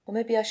Or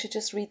maybe I should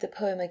just read the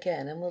poem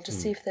again and we'll just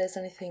see if there's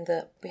anything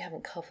that we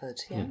haven't covered,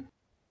 yeah?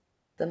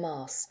 The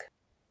Mask.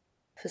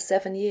 For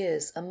 7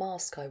 years a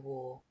mask I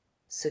wore,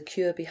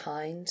 secure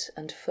behind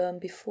and firm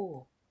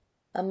before.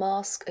 A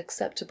mask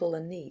acceptable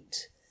and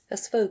neat,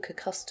 as folk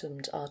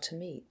accustomed are to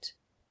meet.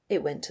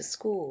 It went to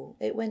school,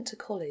 it went to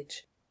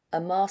college,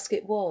 a mask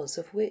it was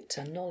of wit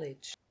and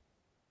knowledge.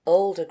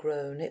 Older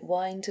grown it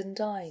wined and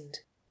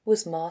dined,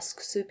 was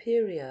mask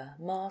superior,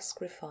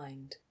 mask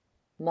refined.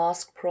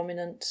 Mask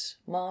prominent,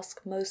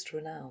 mask most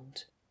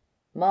renowned,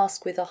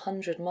 mask with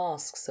 100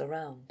 masks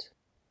around.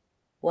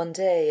 One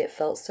day it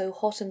felt so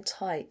hot and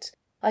tight,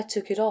 I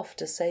took it off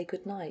to say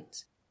good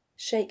night.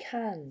 Shake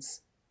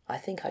hands. I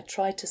think I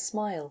tried to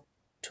smile.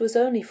 'Twas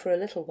only for a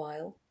little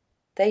while.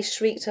 They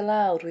shrieked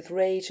aloud with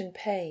rage and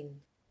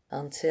pain,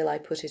 until I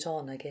put it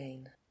on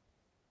again.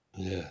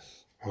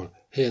 Yes. Well,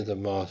 here the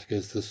mask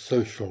is the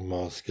social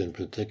mask in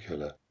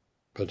particular.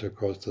 But of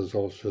course there's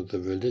also the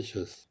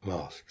religious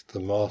mask, the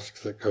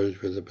mask that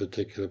goes with a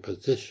particular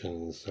position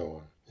and so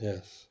on.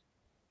 Yes.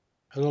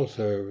 And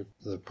also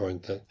the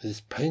point that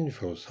it's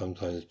painful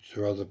sometimes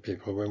to other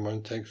people when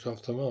one takes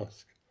off the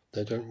mask.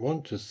 They don't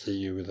want to see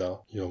you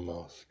without your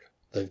mask.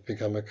 They've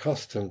become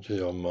accustomed to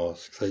your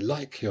mask. They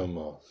like your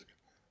mask.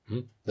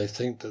 They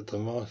think that the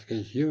mask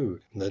is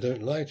you, and they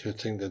don't like to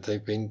think that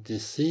they've been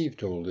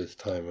deceived all this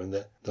time and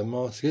that the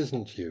mask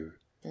isn't you.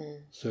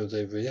 So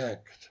they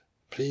react.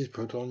 Please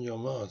put on your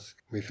mask.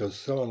 We feel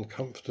so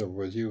uncomfortable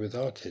with you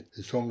without it.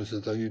 It's almost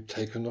as though you'd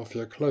taken off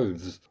your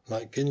clothes,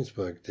 like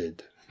Ginsberg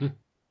did.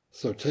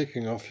 So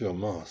taking off your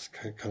mask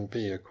can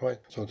be a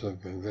quite sort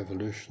of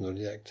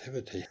revolutionary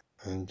activity.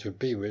 And to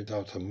be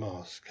without a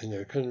mask,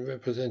 can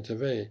represent a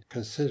very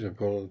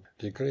considerable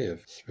degree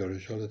of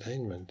spiritual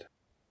attainment.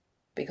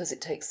 Because it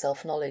takes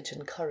self-knowledge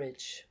and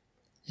courage.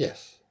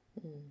 Yes.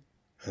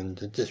 And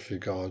the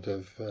disregard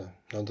of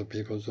other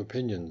people's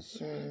opinions.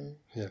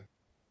 Yeah.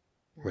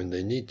 When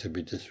they need to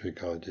be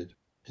disregarded.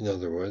 In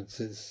other words,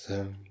 it's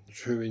a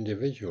true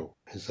individual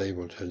is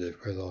able to live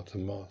without a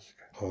mask,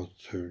 or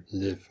to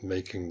live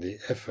making the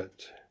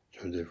effort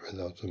to live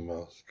without a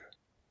mask.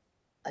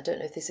 I don't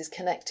know if this is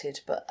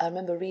connected, but I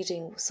remember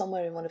reading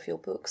somewhere in one of your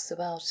books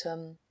about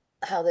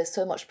how there's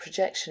so much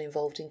projection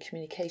involved in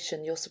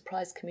communication. You're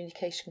surprised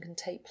communication can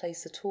take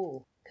place at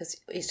all, because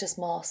it's just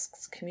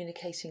masks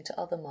communicating to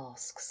other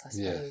masks, I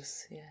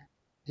suppose.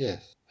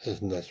 Yes,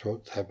 and that's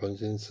what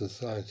happens in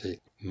society.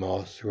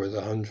 Masks with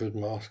 100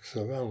 masks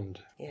around.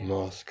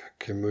 Mask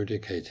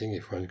communicating,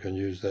 if one can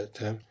use that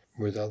term,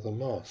 with other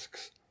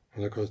masks.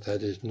 And of course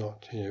that is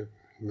not,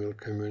 real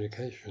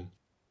communication.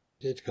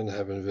 It can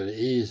happen very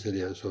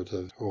easily at sort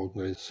of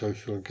ordinary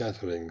social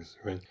gatherings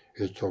when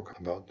you talk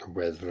about the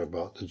weather,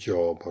 about the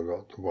job, or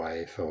about the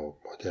wife, or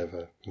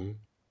whatever.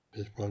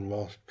 There's one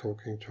mask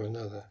talking to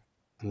another.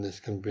 And this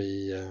can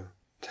be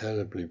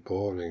terribly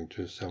boring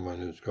to someone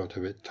who's got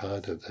a bit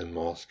tired of their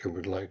mask and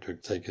would like to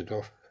take it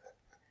off.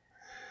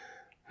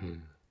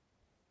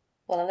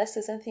 Well, unless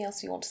there's anything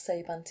else you want to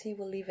say, Bhante,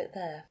 we'll leave it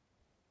there.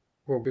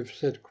 Well, we've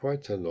said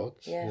quite a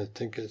lot, and I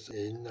think it's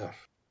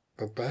enough.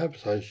 But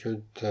perhaps I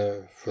should,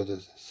 for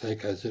the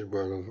sake, as it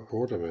were, of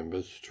all the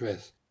members,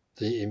 stress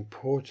the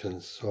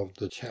importance of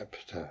the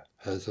chapter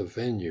as a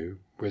venue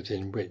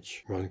within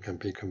which one can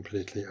be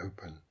completely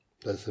open.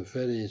 That's a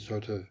very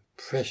sort of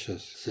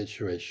precious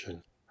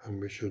situation,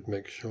 and we should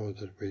make sure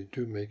that we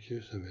do make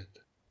use of it.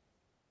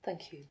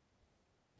 Thank you.